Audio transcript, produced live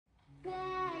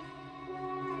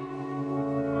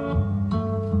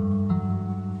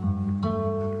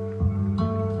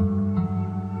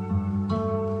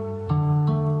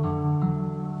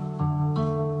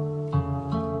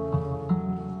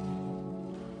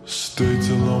Stay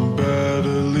till I'm better,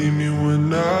 leave me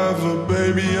whenever.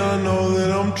 Baby, I know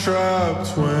that I'm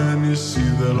trapped. When you see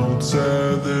that I'm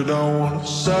tethered, I wanna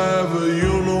sever.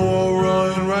 You know I'll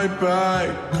run right back,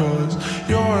 cause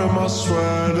you're in my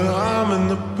sweater, I'm in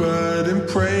the bed, and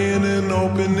praying and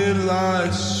hoping it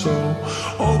lasts. So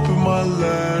open my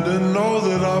letter, know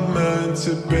that I meant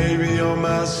it. Baby, I'm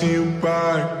asking you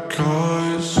back,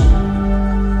 cause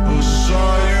I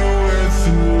saw you with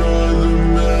another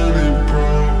man, it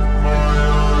broke my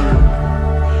heart.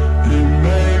 And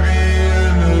maybe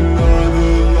in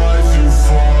another life you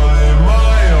fall in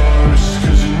my arms,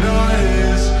 cause you're not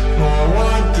his, no I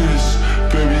want this.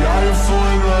 Baby, I can fall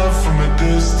in love from a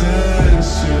distance.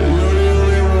 Yeah, you're the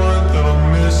only one that I'm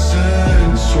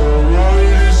missing. So I wrote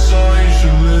you this song, you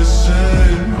should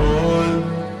listen on.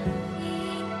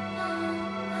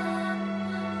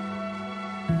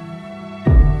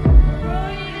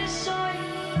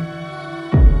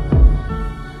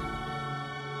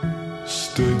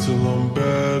 Stay till I'm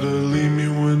better, leave me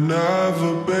whenever.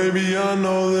 Baby, I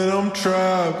know that I'm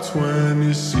trapped. When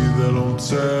you see that I'm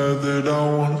tethered, I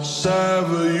wanna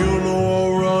sever. You know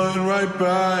I'll run right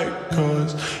back,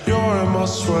 cause you're in my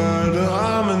sweater,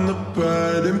 I'm in the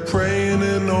bed, and praying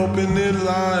and hoping it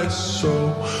lasts.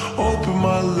 So open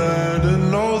my letter,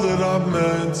 know that I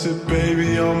meant it.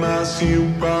 Baby, I'm asking you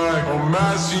back, I'm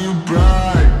asking you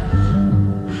back.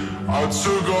 I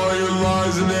took all your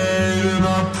lies and hate and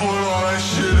I put